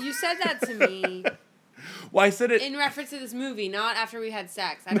crap?" You said that to me. Well, I said it in reference to this movie, not after we had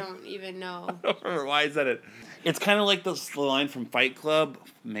sex. I don't even know. I don't remember why I said it. It's kind of like the line from Fight Club.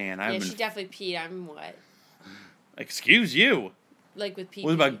 Man, She definitely peed. I'm what? Excuse you. Like with pee.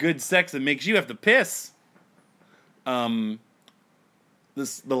 What about good sex that makes you have to piss? The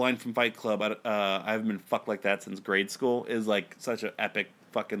line from Fight Club. I haven't been fucked like that since grade school. Is like such an epic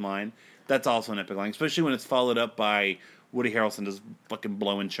fucking line. That's also an epic line, especially when it's followed up by Woody Harrelson just fucking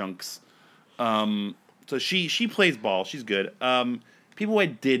blowing chunks. So she plays ball. She's good. People I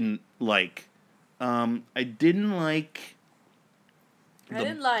didn't like. I didn't like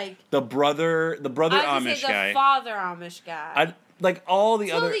the brother Amish guy. The father Amish guy. I like all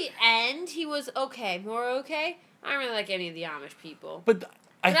the other. Till the end, he was okay, more okay. I don't really like any of the Amish people. But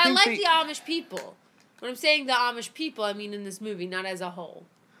I like the Amish people. When I'm saying the Amish people, I mean in this movie, not as a whole.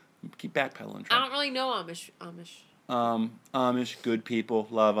 Keep backpedaling. I don't really know Amish. Amish, good people,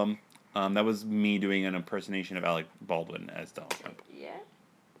 love them. That was me doing an impersonation of Alec Baldwin as Donald Trump. Yeah.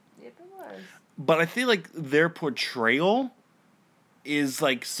 Yep, it was. But I feel like their portrayal is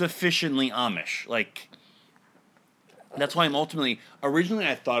like sufficiently Amish. Like that's why I'm originally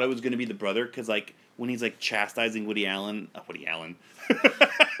I thought I was going to be the brother because like when he's like chastising Woody Allen.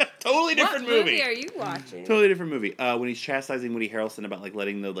 Totally different movie. What movie are you watching? Totally different movie. When he's chastising Woody Harrelson about like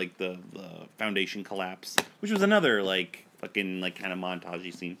letting the foundation collapse, which was another like fucking like kind of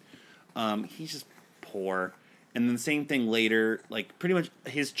montagey scene. He's just poor. And then the same thing later, like pretty much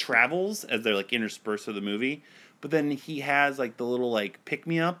his travels as they're like interspersed with the movie. But then he has like the little like pick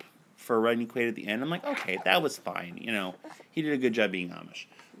me up for Rodney Quaid at the end. I'm like, okay, that was fine. You know, he did a good job being Amish.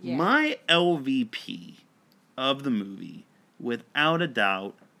 Yeah. My LVP of the movie, without a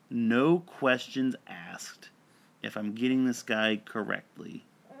doubt, no questions asked, if I'm getting this guy correctly.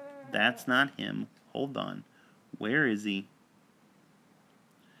 That's not him. Hold on. Where is he?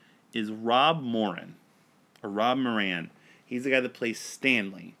 Is Rob Moran. Or Rob Moran. He's the guy that plays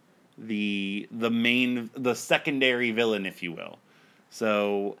Stanley. The secondary villain, if you will.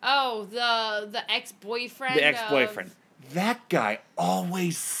 So... Oh, the ex-boyfriend? The ex-boyfriend. That guy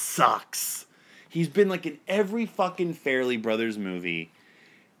always sucks. He's been like in every fucking Farrelly Brothers movie.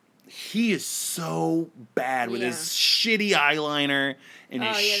 He is so bad with his shitty eyeliner and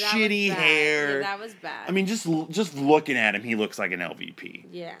his shitty hair. Yeah, that was bad. I mean, just looking at him, he looks like an LVP.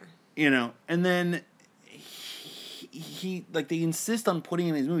 Yeah. You know, and then he like they insist on putting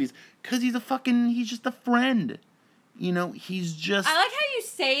him in these movies because he's just a friend. You know, he's just. I like how you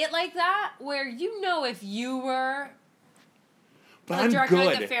say it like that, where you know if you were. But the director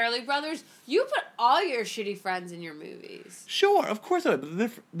of the Farrelly Brothers, you put all your shitty friends in your movies. Sure, of course I would. But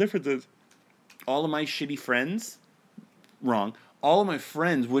the difference is, all of my shitty friends, wrong. All of my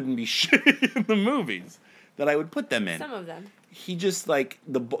friends wouldn't be shitty in the movies that I would put them in. Some of them. He just like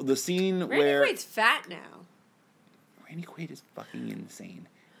the scene where Randy Quaid's fat now. Randy Quaid is fucking insane.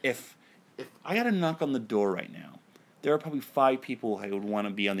 If I got to knock on the door right now, there are probably 5 people I would want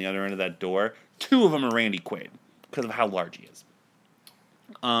to be on the other end of that door. 2 of them are Randy Quaid because of how large he is.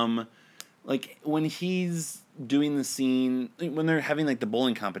 Like when he's doing the scene when they're having like the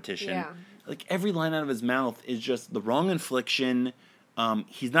bowling competition, like every line out of his mouth is just the wrong inflection.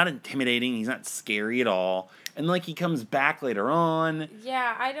 He's not intimidating. He's not scary at all. And like he comes back later on.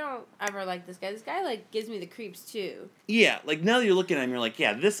 Yeah, I don't ever like this guy. This guy like gives me the creeps too. Yeah, like now that you're looking at him, you're like,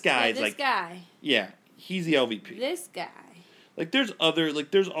 yeah, this guy's this guy. Yeah, he's the LVP. This guy. Like there's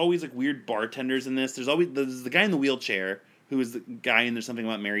always like weird bartenders in this. There's the guy in the wheelchair who is the guy in There's Something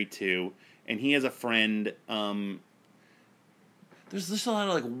About Mary 2, and he has a friend. There's just a lot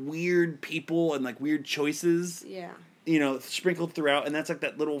of like weird people and like weird choices. Yeah. You know, sprinkled throughout, and that's like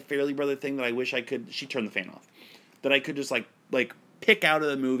that little Farrelly Brother thing that I wish I could. She turned the fan off. That I could just like pick out of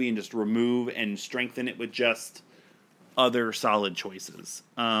the movie and just remove and strengthen it with just other solid choices.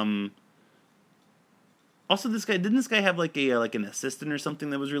 Also, didn't this guy have like an assistant or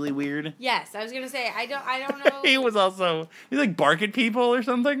something that was really weird? Yes, I was gonna say I don't know. He like bark at people or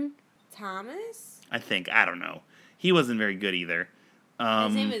something. Thomas? I don't know. He wasn't very good either.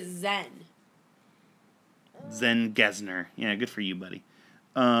 His name is Zen. Zen Gesner. Yeah, good for you, buddy.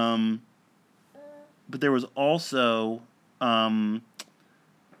 But there was also... did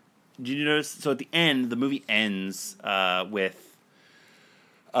you notice? So at the end, the movie ends with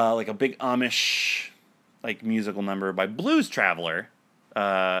like a big Amish like musical number by Blues Traveler.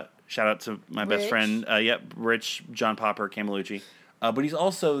 Shout out to my best friend. Rich, John Popper, Camelucci. But he's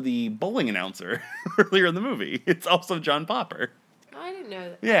also the bowling announcer earlier in the movie. It's also John Popper. Oh, I didn't know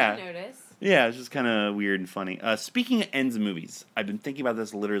that. Yeah. I didn't notice. Yeah, it's just kind of weird and funny. Speaking of ends of movies, I've been thinking about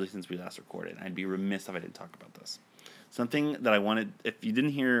this literally since we last recorded. I'd be remiss if I didn't talk about this. Something that I wanted, if you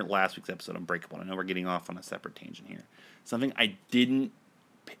didn't hear last week's episode on Unbreakable, I know we're getting off on a separate tangent here. Something I didn't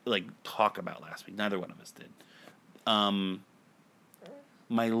talk about last week. Neither one of us did.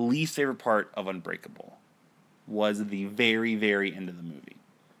 My least favorite part of Unbreakable was the very, very end of the movie.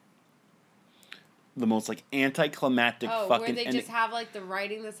 The most anticlimactic fucking. Where they just have the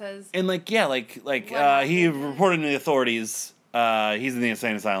writing that says. And he reported to the authorities. He's in the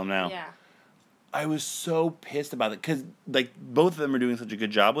insane asylum now. Yeah. I was so pissed about it because both of them are doing such a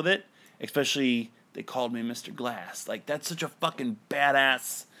good job with it. Especially they called me Mr. Glass. That's such a fucking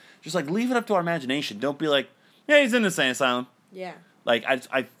badass. Just leave it up to our imagination. Don't be yeah, he's in the insane asylum. Yeah.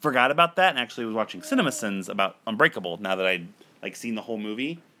 I forgot about that and actually was watching CinemaSins about Unbreakable now that I'd seen the whole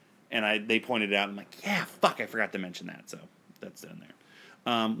movie, and they pointed it out. I'm yeah, fuck, I forgot to mention that. So that's down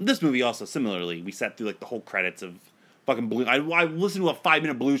there. This movie also similarly, we sat through the whole credits of fucking Blue. I listened to a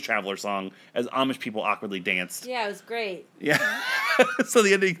 5-minute Blues Traveler song as Amish people awkwardly danced. Yeah, it was great. Yeah. So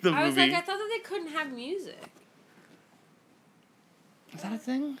the ending of the movie. I was I thought that they couldn't have music. Is that a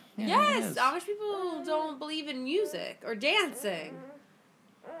thing? Yeah, yes, Amish people don't believe in music or dancing.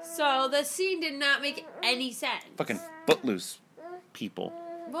 So the scene did not make any sense. Fucking footloose people.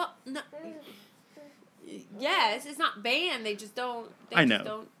 Well, no. Yes, it's not banned. They just don't. I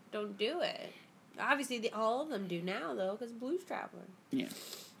know. Don't do it. Obviously, all of them do now though, because Blues Traveler. Yeah.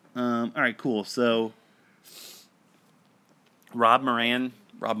 All right. Cool. So, Rob Moran,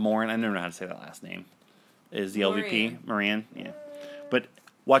 I never know how to say that last name. Is the LVP Moran? Yeah. But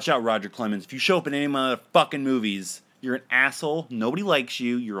watch out, Roger Clemens. If you show up in any of my other fucking movies, you're an asshole. Nobody likes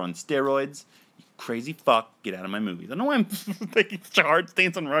you. You're on steroids. You crazy fuck. Get out of my movies. I don't know why I'm taking such a hard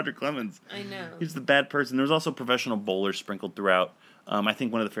stance on Roger Clemens. I know. He's the bad person. There's also professional bowlers sprinkled throughout. I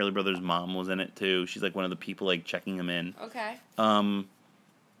think one of the Fairley Brothers' mom was in it too. She's one of the people checking him in. Okay.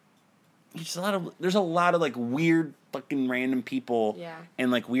 There's a lot of weird fucking random people. Yeah.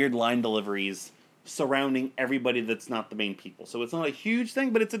 And weird line deliveries surrounding everybody that's not the main people. So it's not a huge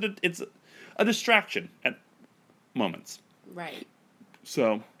thing, but it's a distraction at moments. Right.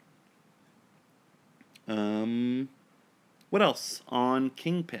 So, what else on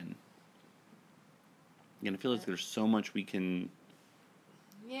Kingpin? Again, I feel there's so much we can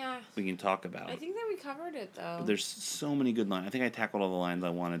talk about. I think that we covered it though. But there's so many good lines. I think I tackled all the lines I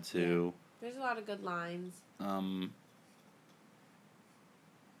wanted to. Yeah. There's a lot of good lines.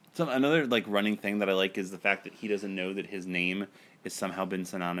 So another running thing that I like is the fact that he doesn't know that his name has somehow been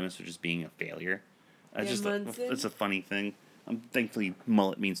synonymous with just being a failure. It's a funny thing. Thankfully,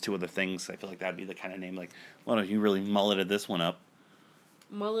 mullet means two other things. I feel that'd be the kind of name why don't you really mulleted this one up?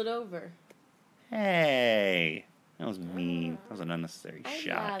 Mull it over. Hey, that was mean. That was an unnecessary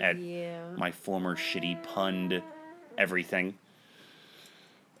shot at you. My former shitty punned everything.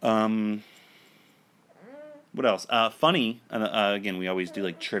 What else? Funny. Again, we always do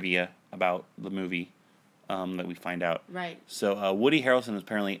trivia about the movie that we find out. Right. So Woody Harrelson is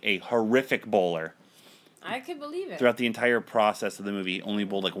apparently a horrific bowler. I could believe it. Throughout the entire process of the movie, he only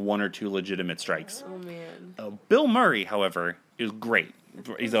bowled 1 or 2 legitimate strikes. Oh man. Bill Murray, however, is great.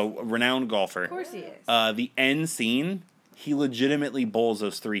 He's a renowned golfer. Of course he is. The end scene, he legitimately bowls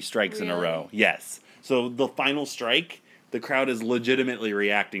those 3 strikes in a row. Yes. So the final strike, the crowd is legitimately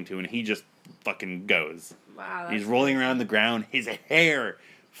reacting to, and he just fucking goes. Wow. He's rolling around the ground. His hair,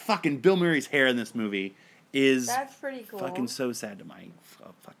 fucking Bill Murray's hair in this movie is that's pretty cool. Fucking so sad to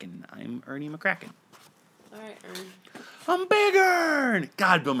I'm Ernie McCracken. All right, Ern. I'm Big Ern!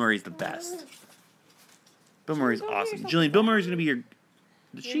 God, Bill Murray's the best. Bill Murray's awesome. Jillian, Bill Murray's gonna be your.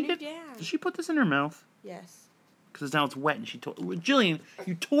 Did she put this in her mouth? Yes. Because now it's wet and she tore. Jillian,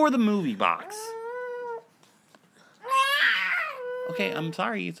 you tore the movie box. Okay, I'm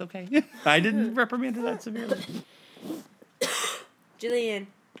sorry. It's okay. I didn't reprimand her that severely. Jillian,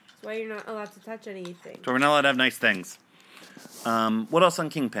 that's why you're not allowed to touch anything. So we're not allowed to have nice things. What else on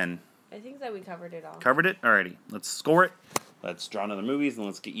Kingpin? I think that we covered it all. Covered it? Alrighty. Let's score it. Let's draw another movies and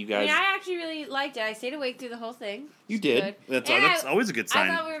let's get you guys. I actually really liked it. I stayed awake through the whole thing. You did. Good. That's always a good sign.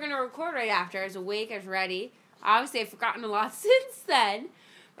 I thought we were going to record right after. I was awake. I was ready. Obviously, I've forgotten a lot since then.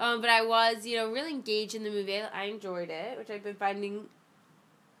 But I was, really engaged in the movie. I enjoyed it, which I've been finding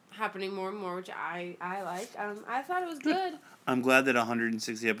happening more and more, which I liked. I thought it was good. I'm glad that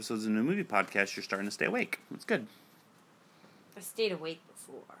 160 episodes in a movie podcast, you're starting to stay awake. That's good. I stayed awake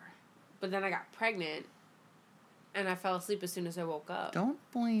before. But then I got pregnant, and I fell asleep as soon as I woke up. Don't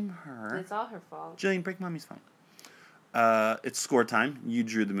blame her. It's all her fault. Jillian, break mommy's phone. It's score time. You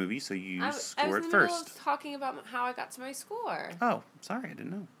drew the movie, so you score it first. I was in the middle of talking about how I got to my score. Oh, sorry, I didn't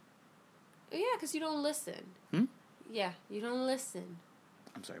know. Yeah, because you don't listen. Yeah, you don't listen.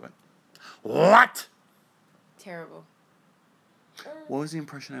 I'm sorry, what? What? Terrible. What was the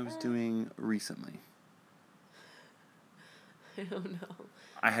impression I was doing recently? I don't know.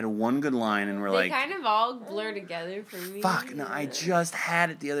 I had one good line, and They kind of all blur together for me. Fuck, no, I just had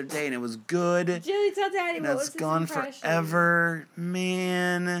it the other day, and it was good. Julie, tell Daddy And what was it's his gone impression? forever.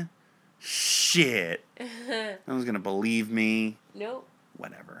 Man. Shit. No one's gonna believe me. Nope.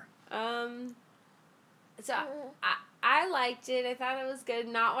 Whatever. So I liked it. I thought it was good.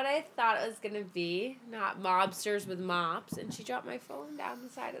 Not what I thought it was gonna be. Not mobsters with mops. And she dropped my phone down the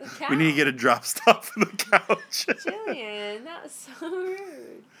side of the couch. We need to get a drop stop for the couch. Jillian, that was so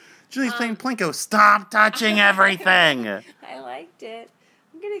rude. Julie's playing Plinko. Stop touching everything. I liked it.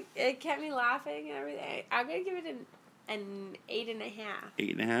 It kept me laughing and everything. I'm gonna give it an 8.5.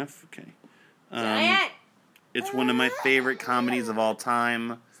 8.5? Okay. Jillian! It's one of my favorite comedies of all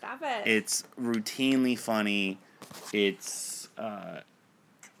time. Stop it. It's routinely funny. It's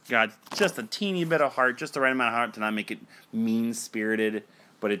got just a teeny bit of heart, just the right amount of heart to not make it mean-spirited.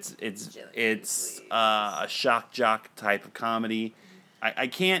 But it's a shock jock type of comedy. I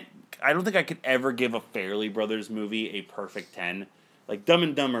don't think I could ever give a Farrelly Brothers movie a perfect 10. Like, Dumb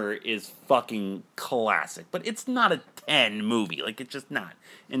and Dumber is fucking classic, but it's not a 10 movie. Like, it's just not.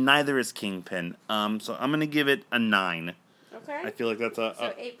 And neither is Kingpin. So I'm going to give it a 9. Okay. I feel like that's So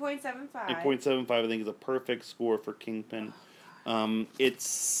 8.75. 8.75, I think, is a perfect score for Kingpin.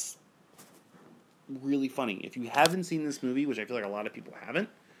 It's really funny. If you haven't seen this movie, which I feel like a lot of people haven't,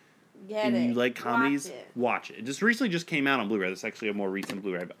 and you like comedies, watch it. It just came out on Blu-ray. This is actually a more recent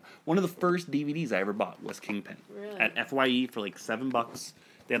Blu-ray. One of the first DVDs I ever bought was Kingpin. Really? At FYE for like $7.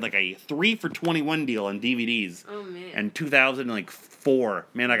 They had like a 3 for $21 deal on DVDs. Oh, man. And 2004.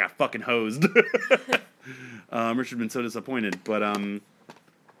 Man, I got fucking hosed. Richard had been so disappointed. But,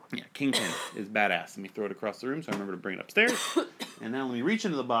 yeah, Kingpin is badass. Let me throw it across the room so I remember to bring it upstairs. And now let me reach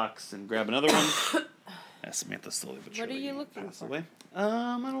into the box and grab another one. Samantha slowly but surely What are you looking for? away. I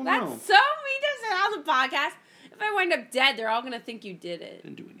don't know. That's so mean to say on the podcast. If I wind up dead, they're all going to think you did it.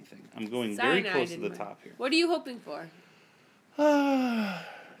 Didn't do anything. I'm going very Cyanide close to in the my- top here. What are you hoping for?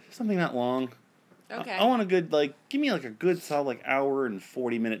 Something not long. Okay. I want a good, give me a good solid, hour and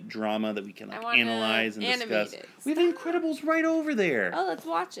 40-minute drama that we can, I want analyze and discuss. animated. We have Incredibles right over there. Oh, let's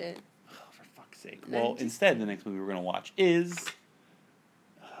watch it. Oh, for fuck's sake. Well, instead, the next movie we're going to watch is...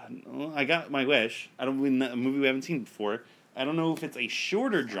 I got my wish. I don't mean a movie we haven't seen before. I don't know if it's a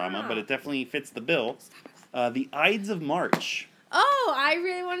shorter drama, but it definitely fits the bill. The Ides of March. Oh, I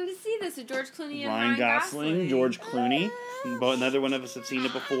really wanted to see this with George Clooney and Ryan Gosling, George Clooney. Neither one of us have seen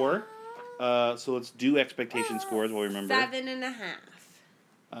it before. So let's do expectation scores. We'll remember.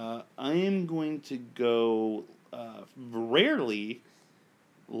 7.5. I am going to go rarely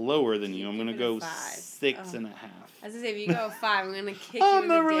lower than you. I'm going to go 6.5. I was going to say, if you go 5, I'm going to kick you in the dick. I'm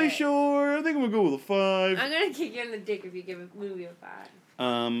not really sure. I think I'm going to go with a 5. I'm going to kick you in the dick if you give a movie a 5.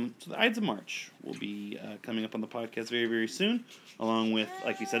 So the Ides of March will be coming up on the podcast very, very soon, along with,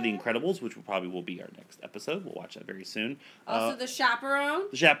 like we said, The Incredibles, which will be our next episode. We'll watch that very soon. Also, The Chaperone.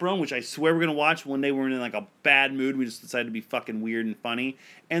 The Chaperone, which I swear we're going to watch one day. We're in a bad mood. We just decided to be fucking weird and funny.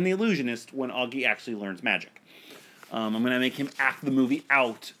 And The Illusionist, when Augie actually learns magic. I'm going to make him act the movie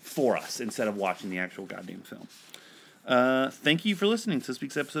out for us instead of watching the actual goddamn film. Thank you for listening to this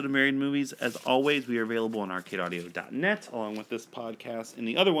week's episode of Married Movies. As always, we are available on arcadeaudio.net, along with this podcast and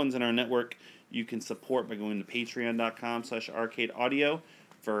the other ones in our network. You can support by going to patreon.com/arcadeaudio.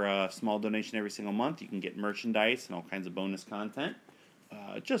 For a small donation every single month, you can get merchandise and all kinds of bonus content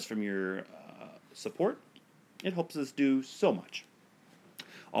just from your support. It helps us do so much.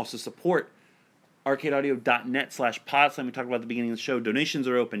 Also support arcadeaudio.net/podslam. We talked about at the beginning of the show. Donations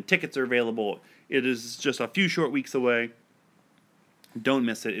are open. Tickets are available. It is just a few short weeks away. Don't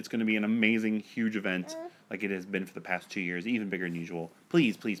miss it. It's going to be an amazing, huge event like it has been for the past 2 years, even bigger than usual.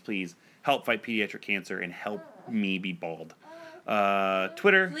 Please, please, please help fight pediatric cancer and help me be bald.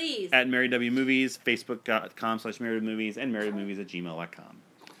 Twitter, Please. at MarriedWMovies, Facebook.com/MarriedWMovies, and MarriedWMovies@gmail.com.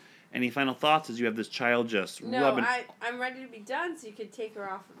 Any final thoughts as you have this child just rubbing... I'm ready to be done so you could take her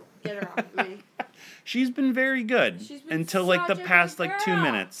off, get her off of me. She's been very good She's been until such the a past good 2 girl.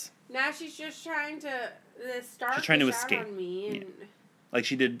 minutes. Now she's just trying to start She's trying to out escape. on me. And, Like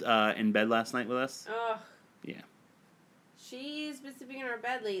she did in bed last night with us. Ugh. Yeah. She's been sleeping in our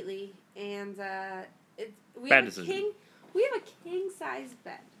bed lately, and we Bad have decision. We have a king size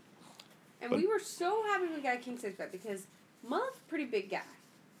bed, and But- we were so happy we got a king size bed because Mullet's a pretty big guy.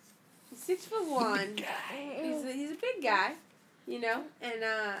 He's 6'1". He's a big guy, and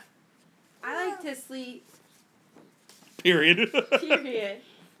I like to sleep. Period. Period.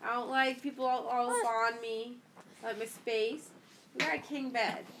 I don't like people all up on me. I like my space. We got a king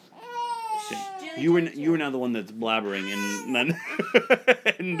bed. interesting. You were now the one that's blabbering,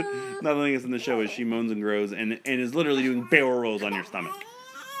 and nothing is in the show as she moans and grows and is literally doing barrel rolls on your stomach.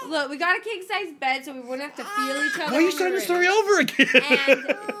 Look, we got a king-size bed so we wouldn't have to feel each other. Why are you starting the story over again? And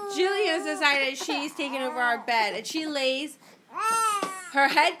Jillian's decided she's taking over our bed. And she lays her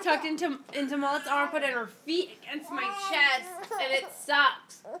head tucked into Mullet's armpit and her feet against my chest. And it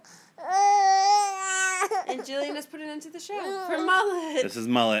sucks. And Jillian has put it into the show. For Mullet. This is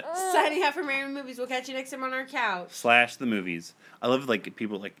Mullet. Signing up for Married Movies. We'll catch you next time on our couch. / the movies. I love, like,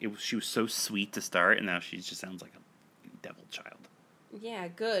 people, like, she was so sweet to start, and now she just sounds like a devil child. Yeah,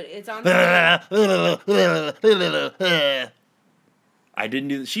 good. It's on. I didn't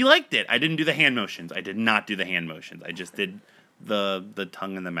do. She liked it. I didn't do the hand motions. I did not do the hand motions. I just did the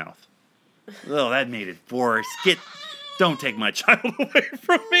tongue in the mouth. Oh, that made it worse. Don't take my child away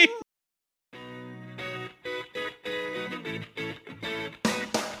from me.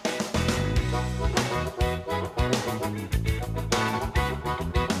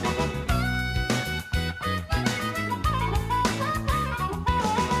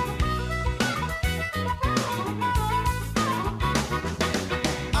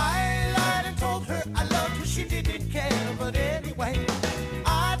 She didn't care, but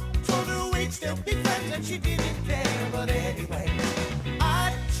anyway,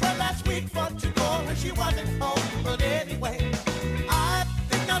 I tried last week for to go and she wasn't home, but anyway, I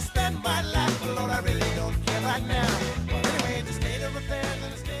think I'll spend my life alone. I really don't care right now. But anyway, the state of affairs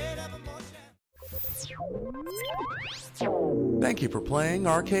and the state of emotion. Thank you for playing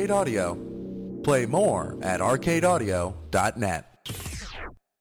Arcade Audio. Play more at arcadeaudio.net.